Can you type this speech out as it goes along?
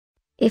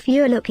If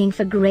you're looking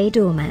for grey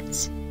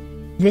doormats,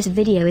 this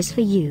video is for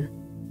you.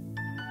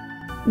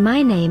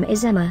 My name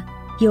is Emma,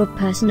 your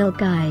personal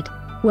guide.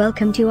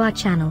 Welcome to our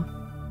channel.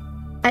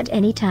 At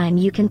any time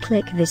you can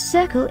click this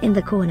circle in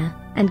the corner,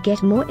 and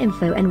get more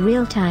info and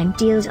real-time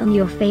deals on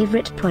your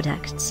favorite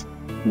products.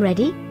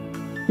 Ready?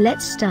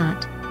 Let's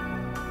start.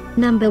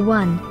 Number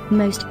 1,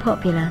 Most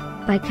Popular,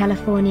 by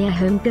California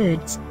Home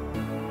Goods.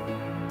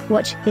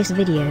 Watch this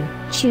video,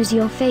 choose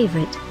your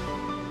favorite.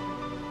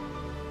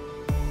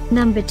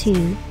 Number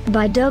 2,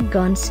 by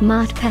Doggone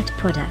Smart Pet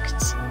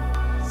Products.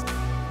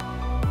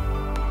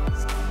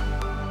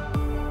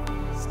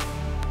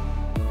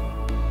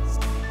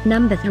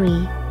 Number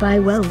 3, by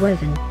Well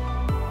Woven.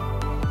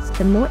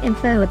 For more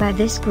info about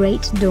this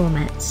great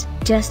doormats,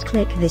 just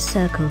click this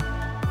circle.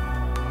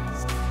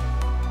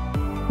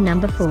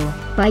 Number 4,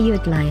 by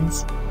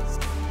Utlines.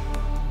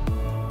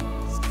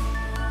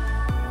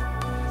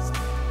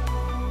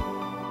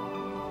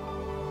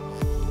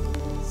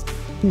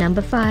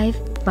 Number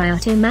 5, by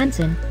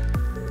Ottomanson.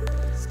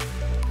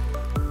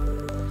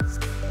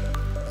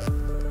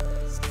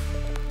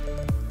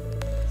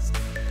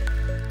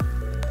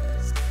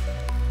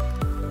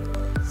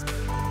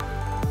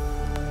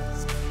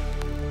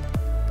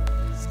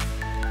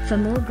 For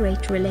more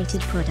great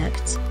related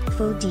products,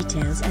 full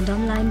details and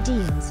online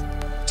deals,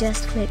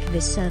 just click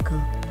this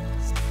circle.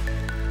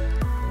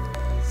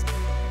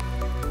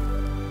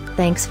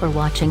 Thanks for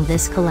watching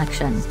this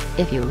collection.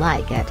 If you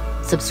like it,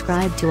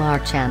 subscribe to our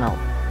channel.